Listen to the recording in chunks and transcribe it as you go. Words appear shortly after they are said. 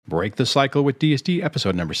Break the Cycle with DSD,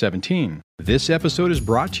 episode number 17. This episode is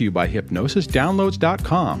brought to you by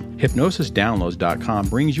HypnosisDownloads.com. HypnosisDownloads.com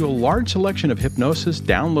brings you a large selection of hypnosis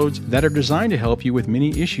downloads that are designed to help you with many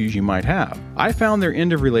issues you might have. I found their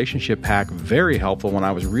end of relationship pack very helpful when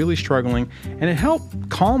I was really struggling, and it helped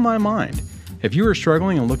calm my mind. If you are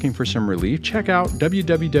struggling and looking for some relief, check out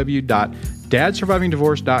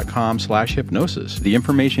www.dadsurvivingdivorce.com/hypnosis. The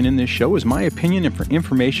information in this show is my opinion and for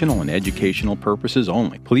informational and educational purposes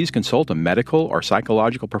only. Please consult a medical or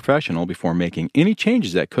psychological professional before making any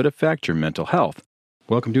changes that could affect your mental health.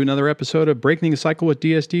 Welcome to another episode of Breaking the Cycle with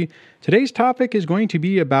DSD. Today's topic is going to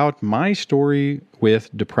be about my story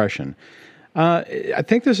with depression. I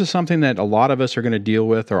think this is something that a lot of us are going to deal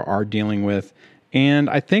with or are dealing with. And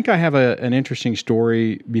I think I have an interesting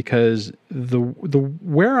story because the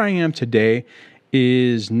where I am today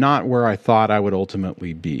is not where I thought I would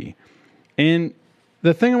ultimately be. And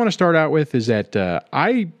the thing I want to start out with is that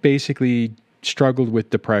I basically struggled with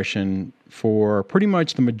depression for pretty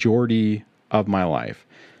much the majority of my life.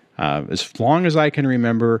 As long as I can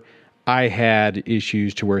remember, I had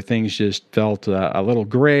issues to where things just felt a little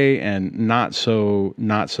gray and not so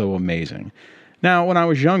amazing. Now, when I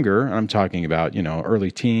was younger, I'm talking about, early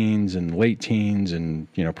teens and late teens and,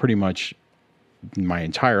 pretty much my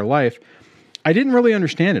entire life, I didn't really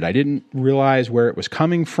understand it. I didn't realize where it was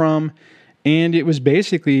coming from. And it was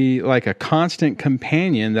basically like a constant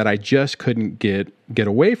companion that I just couldn't get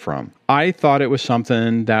away from. I thought it was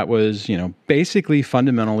something that was, basically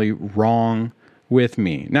fundamentally wrong with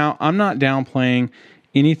me. Now, I'm not downplaying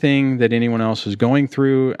anything that anyone else is going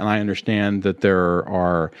through. And I understand that there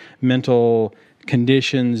are mental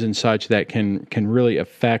conditions and such that can really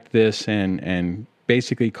affect this and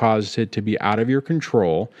basically cause it to be out of your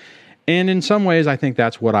control. And in some ways, I think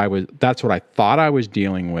that's what I thought I was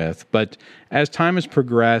dealing with. But as time has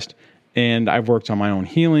progressed and I've worked on my own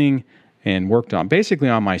healing and worked on basically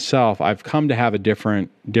on myself, I've come to have a different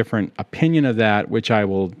opinion of that, which I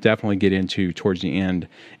will definitely get into towards the end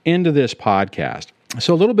of this podcast.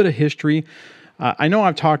 So a little bit of history. I know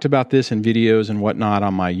I've talked about this in videos and whatnot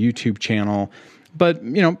on my YouTube channel, but,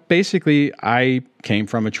 basically I came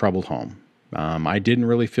from a troubled home. I didn't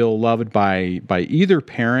really feel loved by either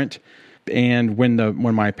parent. And when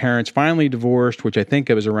my parents finally divorced, which I think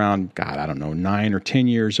it was around, 9 or 10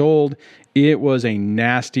 years old, it was a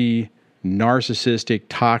nasty, narcissistic,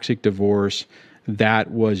 toxic divorce that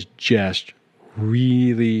was just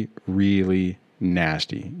really, really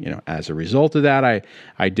nasty. As a result of that,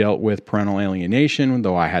 I dealt with parental alienation,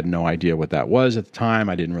 though I had no idea what that was at the time.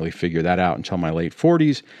 I didn't really figure that out until my late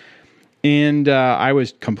 40s. And I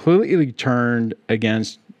was completely turned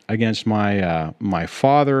against my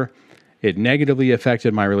father. It negatively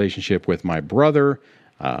affected my relationship with my brother.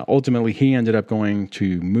 Ultimately, he ended up going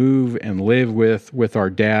to move and live with our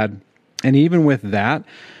dad. And even with that,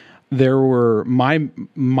 there were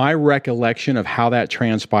my recollection of how that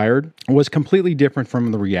transpired was completely different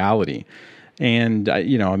from the reality. And,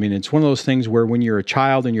 it's one of those things where when you're a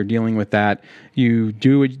child and you're dealing with that, you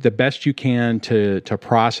do the best you can to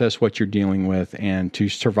process what you're dealing with and to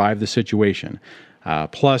survive the situation.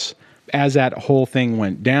 Plus, as that whole thing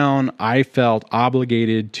went down, I felt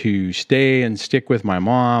obligated to stay and stick with my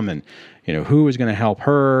mom and, who was going to help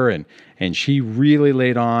her. And she really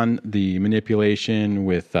laid on the manipulation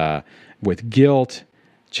with guilt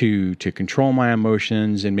to control my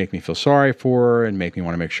emotions and make me feel sorry for her and make me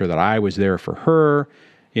want to make sure that I was there for her.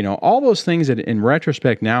 All those things that in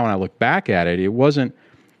retrospect now, when I look back at it,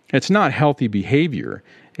 it's not healthy behavior.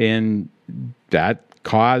 And that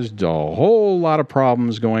caused a whole lot of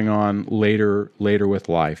problems going on later with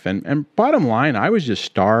life. And bottom line, I was just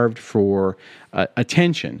starved for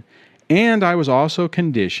attention. And I was also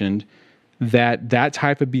conditioned that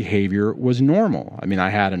type of behavior was normal. I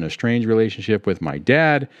had an estranged relationship with my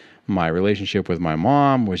dad. My relationship with my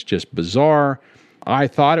mom was just bizarre. I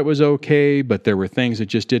thought it was okay, but there were things that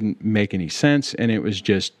just didn't make any sense. And it was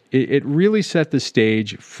just, it really set the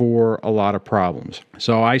stage for a lot of problems.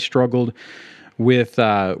 So I struggled with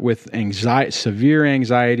anxiety, severe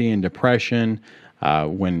anxiety and depression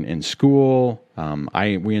when in school.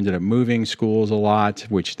 We ended up moving schools a lot,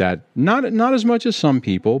 which that not as much as some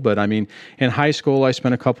people, but in high school, I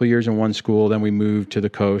spent a couple of years in one school. Then we moved to the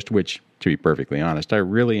coast, which, to be perfectly honest, I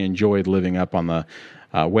really enjoyed living up on the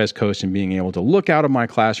West Coast and being able to look out of my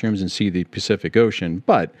classrooms and see the Pacific Ocean.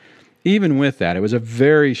 But even with that, it was a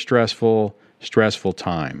very stressful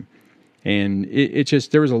time. And it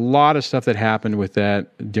just, there was a lot of stuff that happened with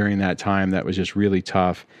that during that time that was just really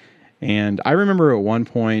tough. And I remember at one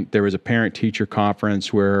point there was a parent-teacher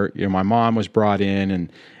conference where my mom was brought in,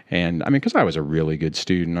 And I mean, because I was a really good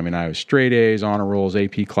student. I mean, I was straight A's, honor rolls,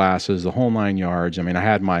 AP classes, the whole 9 yards. I mean, I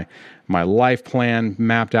had my life plan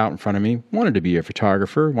mapped out in front of me. Wanted to be a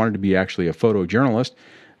photographer, wanted to be actually a photojournalist.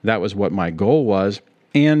 That was what my goal was.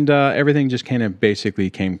 And everything just kind of basically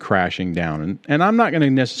came crashing down. And I'm not going to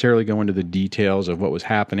necessarily go into the details of what was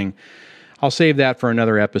happening. I'll save that for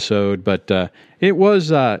another episode. But it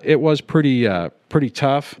was pretty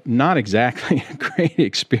tough. Not exactly a great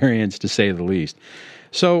experience, to say the least.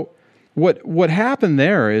 So what happened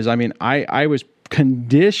there is, I mean, I was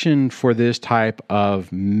conditioned for this type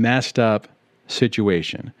of messed up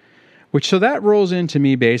situation, so that rolls into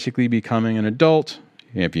me basically becoming an adult.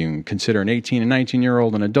 If you can consider an 18 and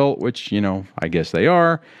 19-year-old an adult, which, I guess they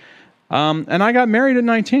are. And I got married at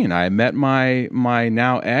 19. I met my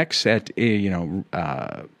now ex at, I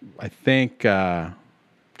think, trying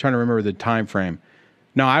to remember the time frame.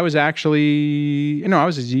 No, I was actually,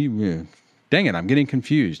 dang it, I'm getting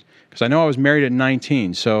confused because I know I was married at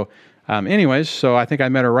 19. So so I think I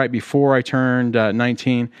met her right before I turned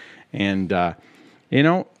 19. And,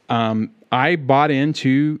 I bought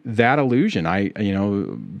into that illusion.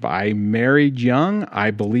 I married young.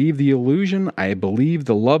 I believed the illusion. I believed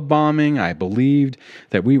the love bombing. I believed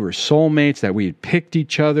that we were soulmates, that we had picked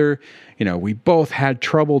each other. We both had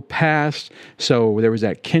troubled pasts. So there was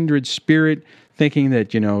that kindred spirit, thinking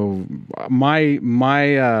that, my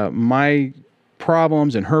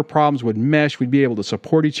problems and her problems would mesh. We'd be able to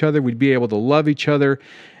support each other. We'd be able to love each other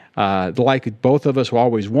like both of us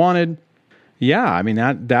always wanted. Yeah, I mean,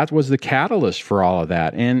 that was the catalyst for all of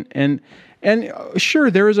that. And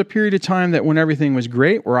sure, there was a period of time that when everything was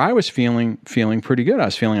great, where I was feeling pretty good. I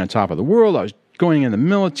was feeling on top of the world. I was going in the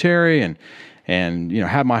military and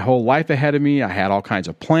had my whole life ahead of me. I had all kinds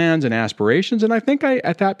of plans and aspirations. And I think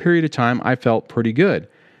at that period of time, I felt pretty good.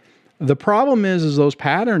 The problem is those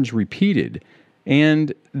patterns repeated.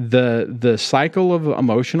 And the cycle of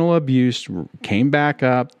emotional abuse came back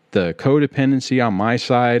up. The codependency on my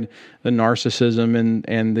side, the narcissism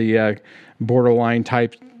and the borderline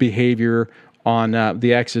type behavior on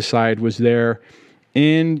the ex's side was there.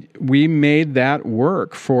 And we made that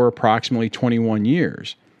work for approximately 21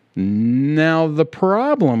 years. Now, the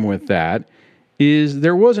problem with that is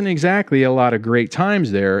there wasn't exactly a lot of great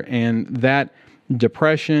times there, and that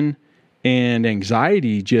depression and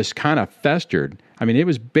anxiety just kind of festered. I mean, it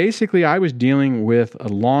was basically, I was dealing with a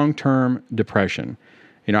long-term depression.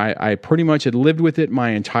 I pretty much had lived with it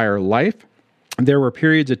my entire life. There were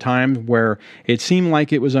periods of time where it seemed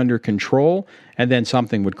like it was under control, and then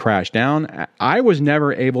something would crash down. I was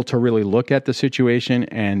never able to really look at the situation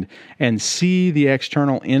and see the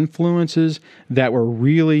external influences that were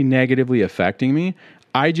really negatively affecting me.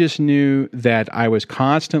 I just knew that I was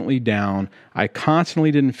constantly down. I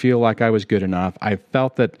constantly didn't feel like I was good enough. I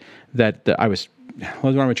felt that I was...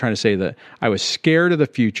 What am I trying to say? That I was scared of the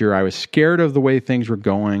future. I was scared of the way things were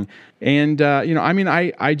going. And,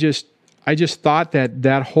 I just thought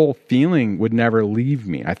that whole feeling would never leave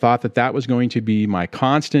me. I thought that was going to be my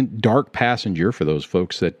constant dark passenger. For those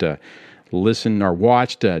folks that listened or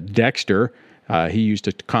watched Dexter, he used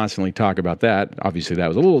to constantly talk about that. Obviously, that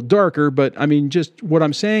was a little darker, but I mean, just what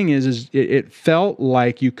I'm saying is it felt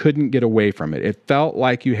like you couldn't get away from it. It felt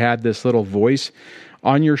like you had this little voice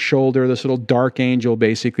on your shoulder, this little dark angel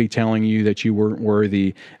basically telling you that you weren't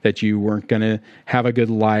worthy, that you weren't going to have a good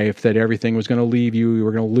life, that everything was going to leave you, you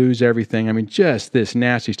were going to lose everything. I mean, just this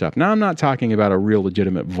nasty stuff. Now, I'm not talking about a real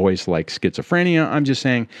legitimate voice like schizophrenia. I'm just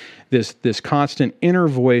saying this constant inner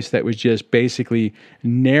voice that was just basically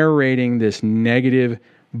narrating this negative,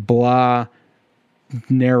 blah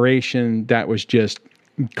narration that was just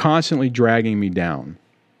constantly dragging me down.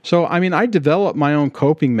 So, I mean, I developed my own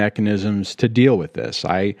coping mechanisms to deal with this.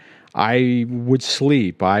 I would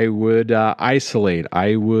sleep. I would isolate.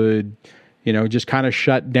 I would, just kind of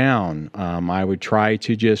shut down. I would try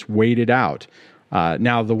to just wait it out.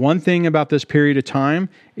 Now, the one thing about this period of time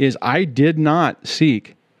is I did not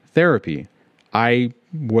seek therapy. I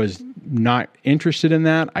was not interested in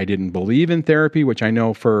that. I didn't believe in therapy, which I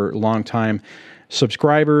know for a long time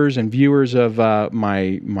subscribers and viewers of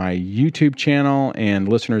my YouTube channel and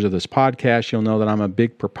listeners of this podcast, you'll know that I'm a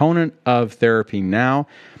big proponent of therapy now.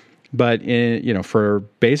 But for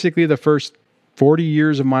basically the first 40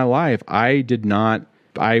 years of my life, I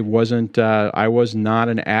was not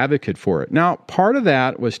an advocate for it. Now, part of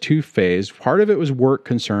that was two-phased. Part of it was work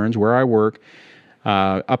concerns, where I work.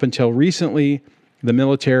 Up until recently, the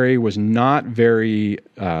military was not very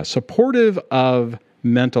supportive of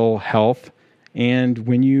mental health. And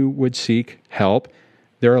when you would seek help,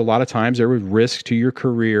 there are a lot of times there was risk to your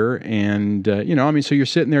career. And, so you're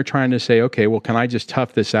sitting there trying to say, okay, well, can I just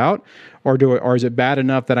tough this out? Or is it bad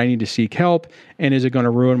enough that I need to seek help? And is it going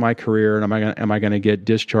to ruin my career? And am I going to get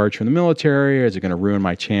discharged from the military? Or is it going to ruin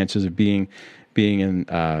my chances of being in,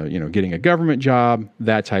 getting a government job,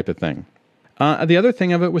 that type of thing? The other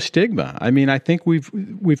thing of it was stigma. I mean, I think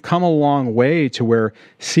we've come a long way to where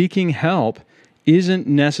seeking help isn't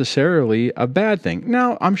necessarily a bad thing.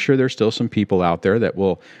 Now, I'm sure there's still some people out there that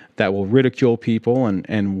will ridicule people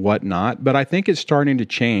and whatnot, but I think it's starting to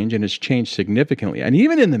change, and it's changed significantly. And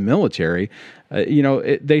even in the military,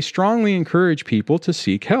 they strongly encourage people to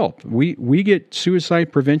seek help. We get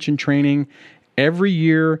suicide prevention training every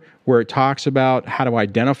year where it talks about how to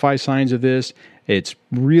identify signs of this. It's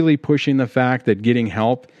really pushing the fact that getting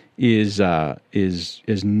help is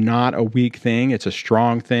not a weak thing. It's a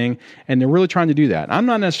strong thing. And they're really trying to do that. I'm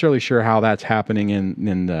not necessarily sure how that's happening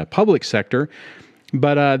in the public sector,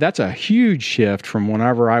 but that's a huge shift from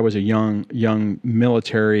whenever I was a young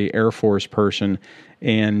military Air Force person.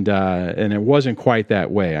 And it wasn't quite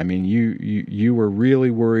that way. I mean, you were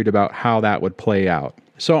really worried about how that would play out.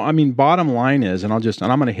 So, I mean, bottom line is, and I'm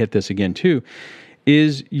going to hit this again too,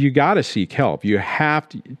 is you got to seek help. You have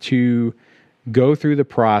to go through the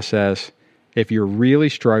process. If you're really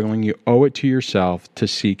struggling, you owe it to yourself to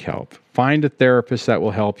seek help. Find a therapist that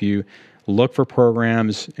will help you. Look for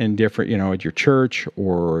programs in different, at your church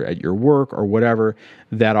or at your work or whatever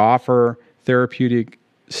that offer therapeutic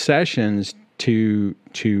sessions to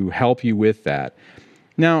help you with that.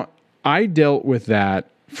 Now, I dealt with that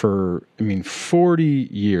for 40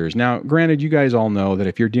 years. Now, granted, you guys all know that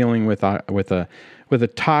if you're dealing with a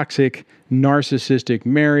toxic, narcissistic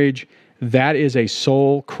marriage, that is a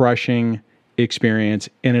soul-crushing experience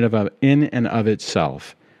in and of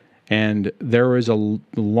itself. And there was a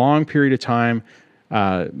long period of time.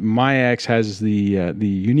 My ex has the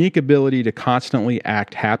unique ability to constantly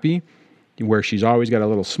act happy, where she's always got a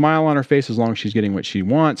little smile on her face as long as she's getting what she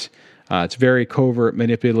wants. It's very covert,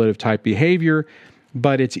 manipulative type behavior.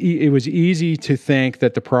 But it was easy to think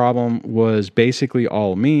that the problem was basically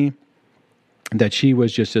all me, that she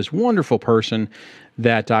was just this wonderful person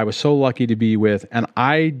that I was so lucky to be with, and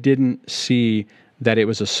I didn't see that it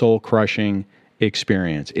was a soul-crushing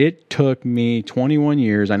experience. It took me 21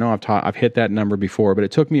 years. I know I've hit that number before, but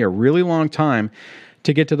it took me a really long time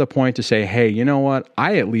to get to the point to say, hey, you know what?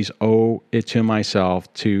 I at least owe it to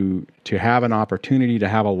myself to have an opportunity to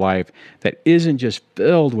have a life that isn't just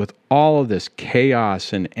filled with all of this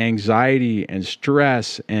chaos and anxiety and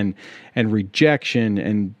stress and rejection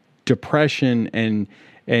and depression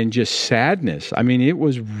and just sadness. I mean, it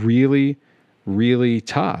was really, really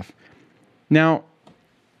tough. Now,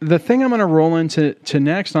 the thing I'm going to roll into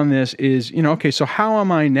next on this is, okay, so how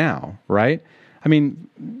am I now, right? I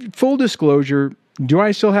mean, full disclosure, do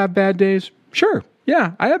I still have bad days? Sure.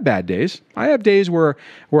 Yeah, I have bad days. I have days where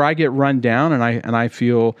I get run down and I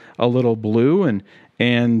feel a little blue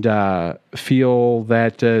and feel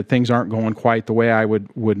that things aren't going quite the way I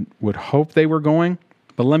would hope they were going.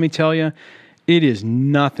 But let me tell you, it is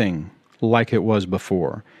nothing like it was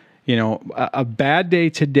before. A bad day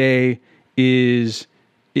today is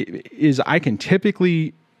I can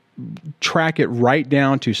typically track it right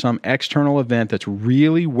down to some external event that's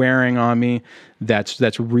really wearing on me,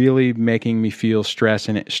 that's really making me feel stressed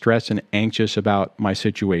and anxious about my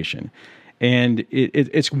situation. And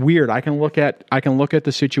it's weird. I can look at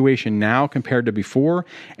the situation now compared to before,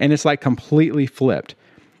 and it's like completely flipped.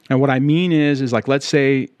 And what I mean is like, let's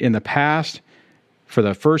say in the past, for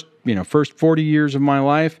the first 40 years of my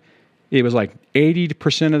life, it was like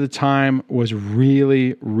 80% of the time was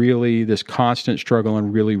really, really this constant struggle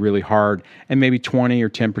and really, really hard. And maybe 20 or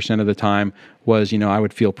 10% of the time was, I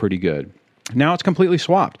would feel pretty good. Now it's completely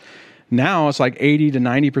swapped. Now it's like 80 to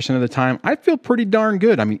 90% of the time, I feel pretty darn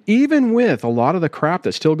good. I mean, even with a lot of the crap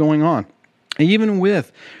that's still going on, even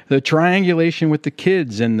with the triangulation with the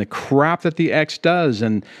kids and the crap that the ex does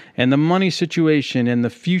and the money situation and the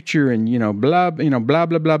future and, blah, blah, blah,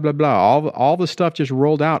 blah, blah, blah, all the stuff just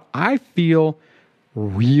rolled out, I feel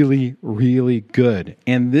really, really good.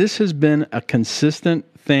 And this has been a consistent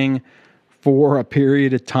thing for a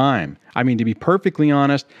period of time. I mean, to be perfectly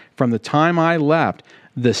honest, from the time I left,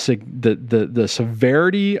 the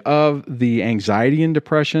severity of the anxiety and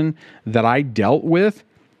depression that I dealt with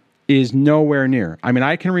is nowhere near. I mean,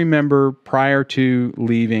 I can remember prior to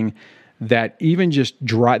leaving that even just the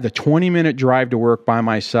 20-minute drive to work by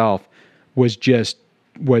myself was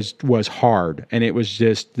hard. And it was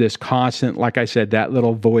just this constant, like I said, that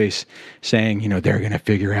little voice saying, they're going to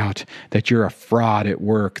figure out that you're a fraud at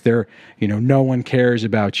work. No one cares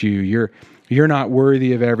about you. you're not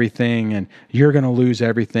worthy of everything and you're going to lose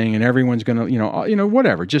everything and everyone's going to,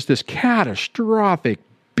 whatever. Just this catastrophic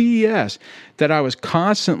BS that I was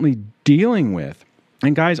constantly dealing with.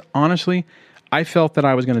 And guys, honestly, I felt that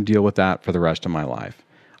I was going to deal with that for the rest of my life.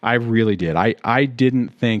 I really did. I didn't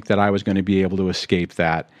think that I was going to be able to escape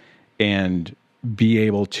that and be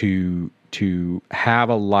able to have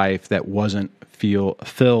a life that wasn't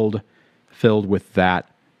filled with that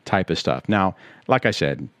type of stuff. Now, like I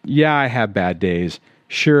said, yeah, I have bad days.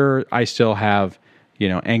 Sure, I still have,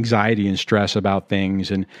 anxiety and stress about things,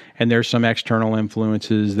 and there's some external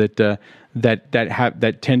influences that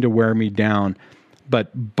tend to wear me down.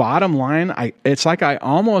 But bottom line, it's like I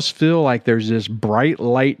almost feel like there's this bright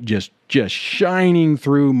light just shining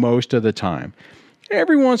through most of the time.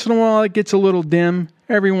 Every once in a while, it gets a little dim.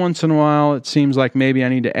 Every once in a while, it seems like maybe I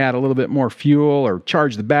need to add a little bit more fuel or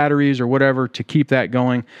charge the batteries or whatever to keep that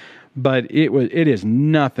going. But it is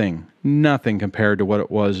nothing compared to what it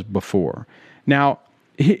was before. Now,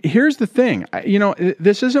 here's the thing.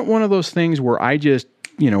 This isn't one of those things where I just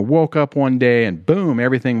woke up one day and boom,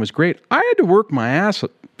 everything was great. I had to work my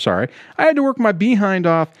behind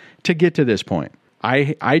off to get to this point.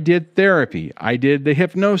 I did therapy. I did the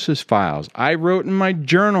hypnosis files. I wrote in my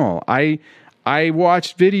journal. I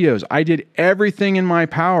watched videos. I did everything in my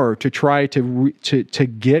power to try to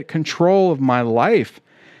get control of my life.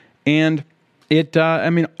 And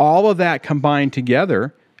all of that combined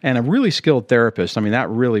together, and a really skilled therapist, that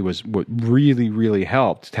really was what really, really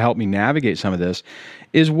helped to help me navigate some of this,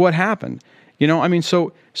 is what happened.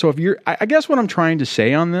 So if I guess what I'm trying to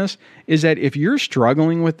say on this is that if you're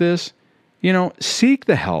struggling with this, seek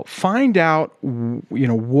the help, find out,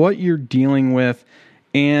 what you're dealing with,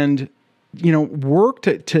 and, work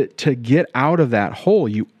to get out of that hole.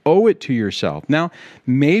 You owe it to yourself. Now,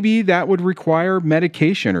 maybe that would require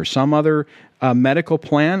medication or some other medical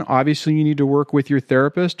plan. Obviously, you need to work with your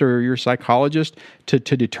therapist or your psychologist to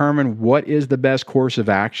determine what is the best course of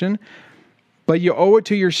action. But you owe it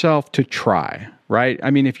to yourself to try, right?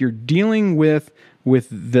 If you're dealing with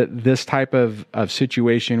this type of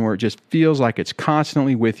situation where it just feels like it's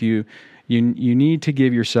constantly with you, you need to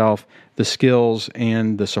give yourself the skills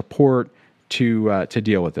and the support to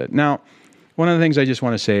deal with it. Now, one of the things I just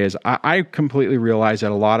want to say is I completely realize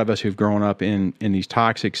that a lot of us who've grown up in these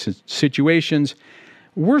toxic situations,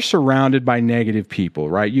 we're surrounded by negative people,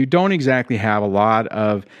 right? You don't exactly have a lot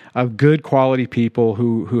of good quality people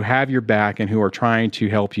who have your back and who are trying to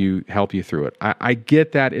help you through it. I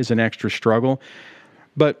get that is an extra struggle,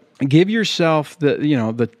 but give yourself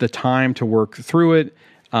the time to work through it,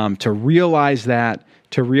 to realize that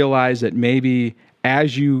maybe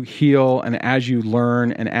as you heal and as you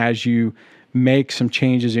learn and as you make some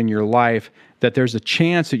changes in your life, that there's a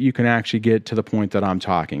chance that you can actually get to the point that I'm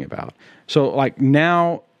talking about. So like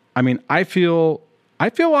now, I feel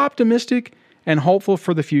optimistic and hopeful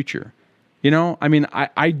for the future.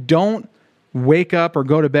 I don't wake up or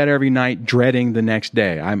go to bed every night dreading the next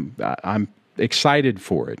day. I'm excited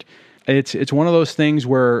for it. It's one of those things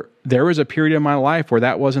where there was a period in my life where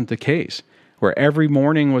that wasn't the case, where every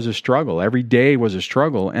morning was a struggle, every day was a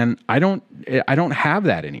struggle, and I don't have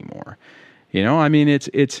that anymore.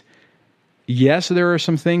 It's yes, there are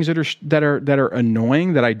some things that are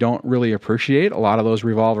annoying that I don't really appreciate. A lot of those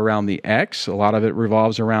revolve around the ex. A lot of it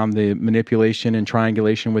revolves around the manipulation and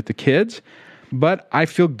triangulation with the kids. But I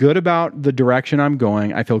feel good about the direction I'm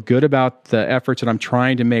going. I feel good about the efforts that I'm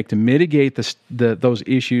trying to make to mitigate those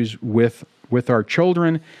issues with our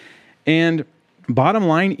children. And bottom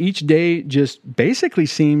line, each day just basically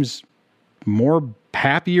seems more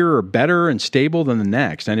happier or better and stable than the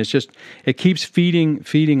next. And it keeps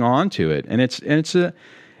feeding onto it. And it's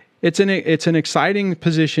an exciting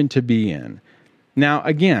position to be in. Now,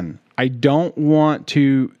 again, I don't want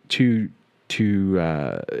to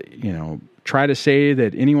try to say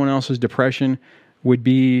that anyone else's depression would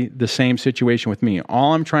be the same situation with me.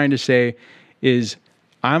 All I'm trying to say is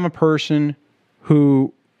I'm a person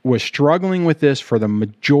who was struggling with this for the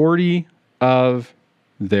majority of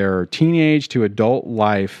their teenage to adult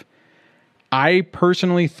life. I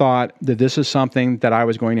personally thought that this is something that I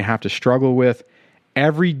was going to have to struggle with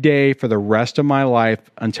every day for the rest of my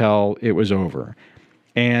life until it was over.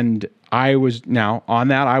 And I was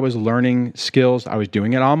learning skills. I was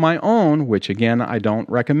doing it on my own, which again, I don't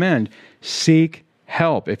recommend. Seek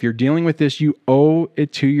help. If you're dealing with this, you owe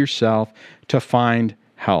it to yourself to find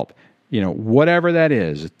help. Whatever that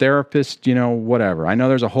is, a therapist, whatever. I know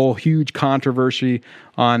there's a whole huge controversy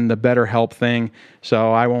on the BetterHelp thing,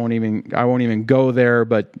 so I won't even go there,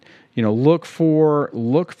 but look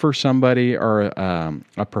for somebody or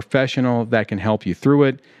a professional that can help you through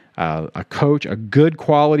it. A coach, a good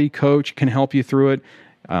quality coach, can help you through it.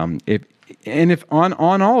 If on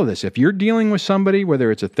all of this, if you're dealing with somebody,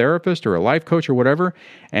 whether it's a therapist or a life coach or whatever,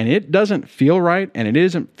 and it doesn't feel right and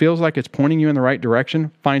feels like it's pointing you in the right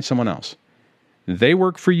direction, find someone else. They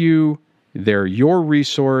work for you. They're your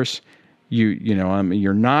resource.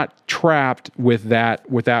 You're not trapped with that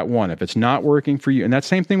one. If it's not working for you, and that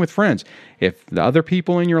same thing with friends. If the other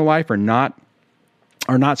people in your life are not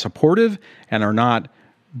supportive and are not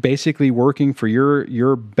basically working for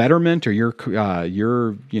your betterment or your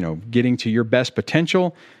getting to your best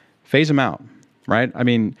potential, phase them out, right? I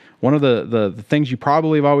mean, one of the things you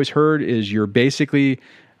probably have always heard is you're basically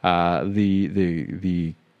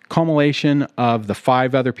the culmination of the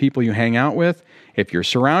 5 other people you hang out with. If you're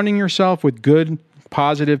surrounding yourself with good,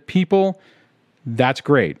 positive people, that's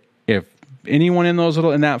great. If anyone in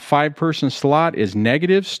that 5-person slot is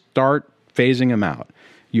negative, start phasing them out.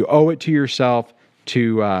 You owe it to yourself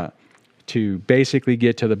to basically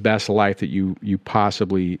get to the best life that you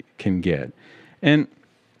possibly can get. And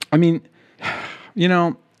I mean,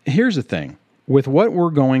 here's the thing. With what we're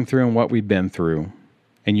going through and what we've been through,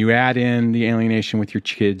 and you add in the alienation with your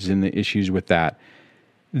kids and the issues with that,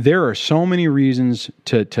 there are so many reasons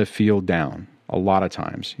to feel down a lot of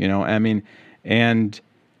times, and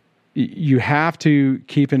you have to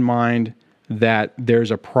keep in mind that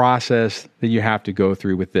there's a process that you have to go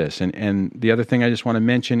through with this. And the other thing I just want to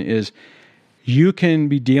mention is you can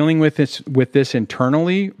be dealing with this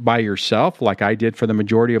internally by yourself, like I did for the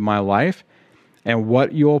majority of my life. And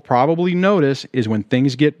what you'll probably notice is when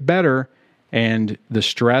things get better and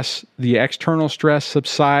the external stress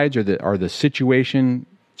subsides or the situation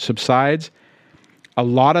subsides, a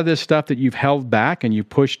lot of this stuff that you've held back and you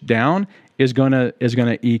pushed down is going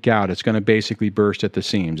to eke out. It's going to basically burst at the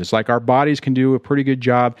seams. It's like our bodies can do a pretty good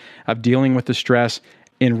job of dealing with the stress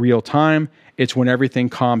in real time. It's when everything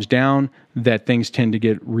calms down that things tend to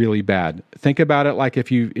get really bad. Think about it like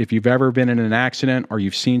if you've ever been in an accident or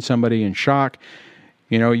you've seen somebody in shock.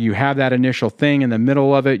 You have that initial thing in the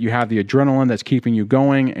middle of it. You have the adrenaline that's keeping you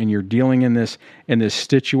going, and you're dealing in this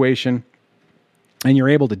situation, and you're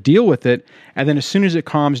able to deal with it. And then as soon as it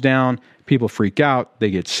calms down, people freak out. They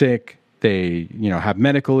get sick. They, have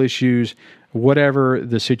medical issues, whatever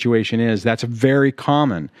the situation is. That's very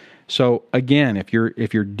common. So again, if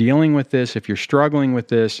you're dealing with this, if you're struggling with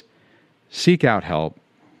this, seek out help,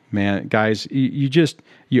 man, guys.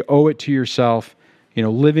 You owe it to yourself.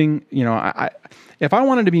 Living. If I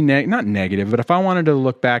wanted to be not negative, but if I wanted to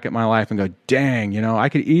look back at my life and go, dang, I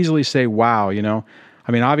could easily say, wow, I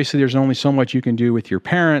mean, obviously, there's only so much you can do with your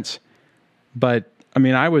parents, but I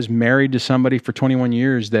mean, I was married to somebody for 21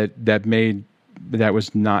 years it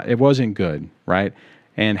wasn't good, right?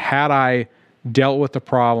 And had I dealt with the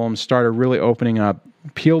problem, started really opening up,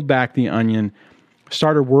 peeled back the onion,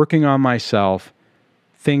 started working on myself,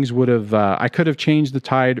 things would have, I could have changed the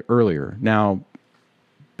tide earlier. Now,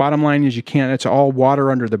 bottom line is you can't, it's all water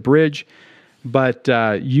under the bridge, but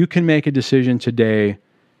you can make a decision today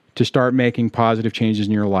to start making positive changes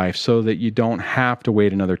in your life so that you don't have to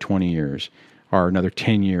wait another 20 years. Or another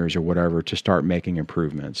 10 years or whatever to start making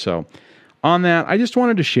improvements. So on that, I just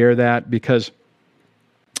wanted to share that because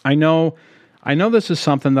I know this is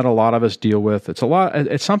something that a lot of us deal with. It's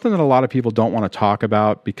something that a lot of people don't want to talk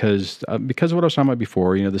about because of what I was talking about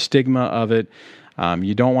before, the stigma of it.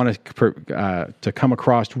 You don't want to come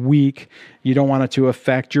across weak. You don't want it to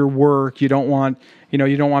affect your work. You don't want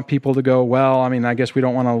people to go, well, I mean, I guess we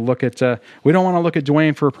don't want to look at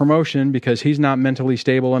Dwayne for a promotion because he's not mentally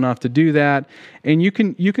stable enough to do that. And you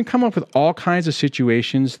can come up with all kinds of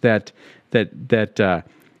situations that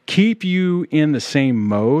keep you in the same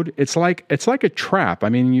mode. It's like a trap. I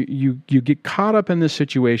mean, you get caught up in this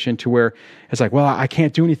situation to where it's like, well, I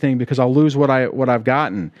can't do anything because I'll lose what I've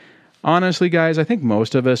gotten. Honestly, guys, I think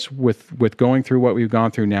most of us with going through what we've gone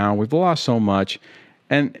through now, we've lost so much,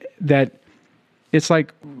 and that it's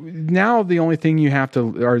like now the only thing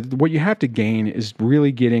what you have to gain is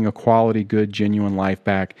really getting a quality, good, genuine life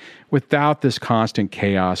back without this constant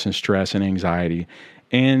chaos and stress and anxiety.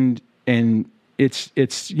 And it's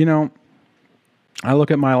I look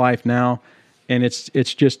at my life now, and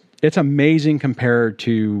it's amazing compared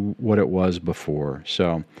to what it was before.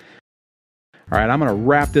 So. All right, I'm going to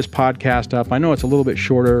wrap this podcast up. I know it's a little bit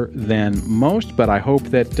shorter than most, but I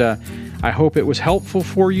hope it was helpful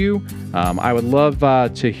for you. I would love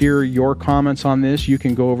to hear your comments on this. You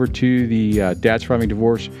can go over to the Dad Surviving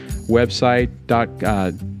Divorce website,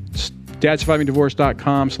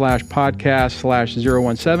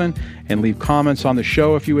 dadsurvivingdivorce.com/podcast/017, and leave comments on the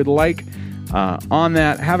show if you would like. On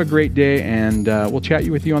that, have a great day, and we'll chat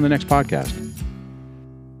with you on the next podcast.